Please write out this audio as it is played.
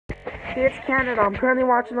Hey, it's Canada. I'm currently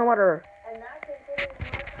watching the weather.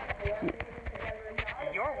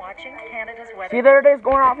 You're watching Canada's weather. See, there it is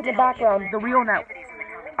going off in the background. The real net.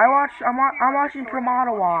 I'm watching from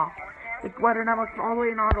Ottawa. The weather network all the way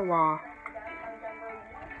in Ottawa.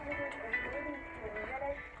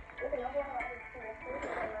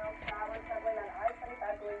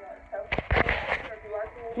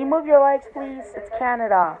 Can you move your legs, please? It's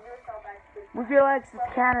Canada. Move your legs.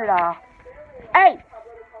 It's Canada. Hey!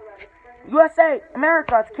 USA,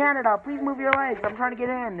 America, it's Canada. Please move your legs. I'm trying to get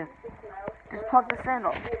in. Just plug this in.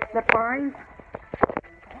 Is that fine? I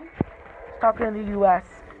was talking to the US.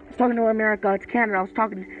 I was talking to America. It's Canada. I was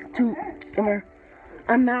talking to America.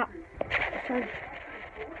 I'm not. Sorry.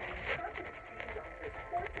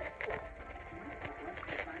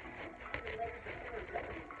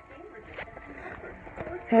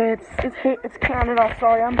 Hey, it's Canada.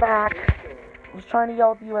 Sorry, I'm back. I was trying to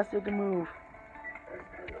yell at the USA to move.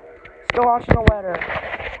 Still watching the weather.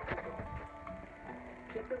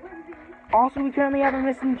 Also, we currently have a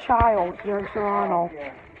missing child here in Toronto.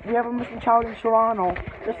 We have a missing child in Toronto.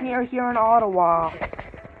 Just near here in Ottawa.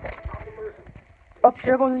 Up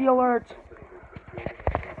here goes the alert.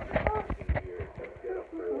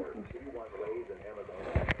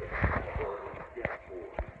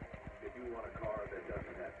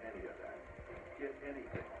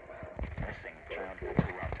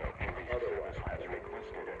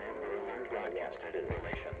 In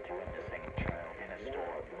relation to a missing child in a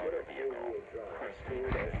stored motor vehicle.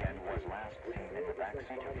 Christina was last seen in the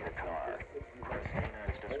backseat of the car. Christina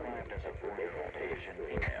is described as a 4-year-old Asian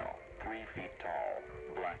female, 3 feet tall,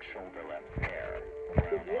 black shoulder-length hair,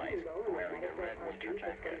 brown eyes, wearing a red winter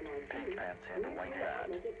jacket, pink pants and a white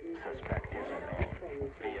hat. Suspect is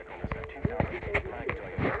unknown. Vehicle is a 2005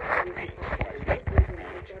 Toyota Camry, license plate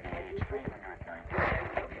age 390.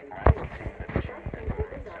 Last seen at June the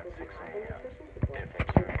 9th at 6 a.m. If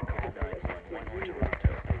observed, call 911 or Toronto Police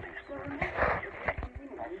Service immediately.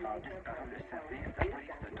 Enfant disparu, le service de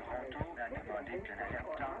police de Toronto a demandé qu'un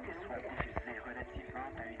alertant soit diffusé relativement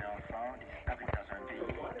à une enfant disparue dans un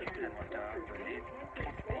véhicule à moteur appelé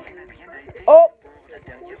Christine vient d'être Oh! pour la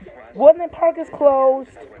dernière fois. Woodland Park is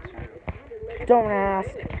closed. Don't ask.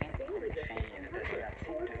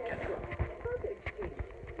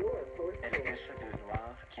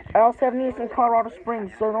 I also have news in Colorado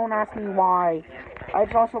Springs, so don't ask me why. I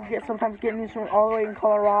also sometimes get news from all the way in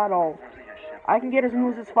Colorado. I can get his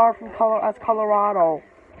news as far from as Colorado.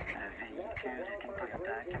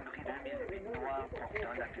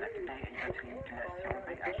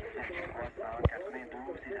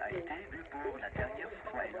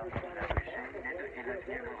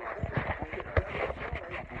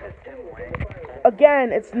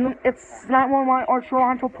 Again, it's 911 or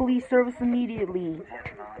Toronto Police Service immediately.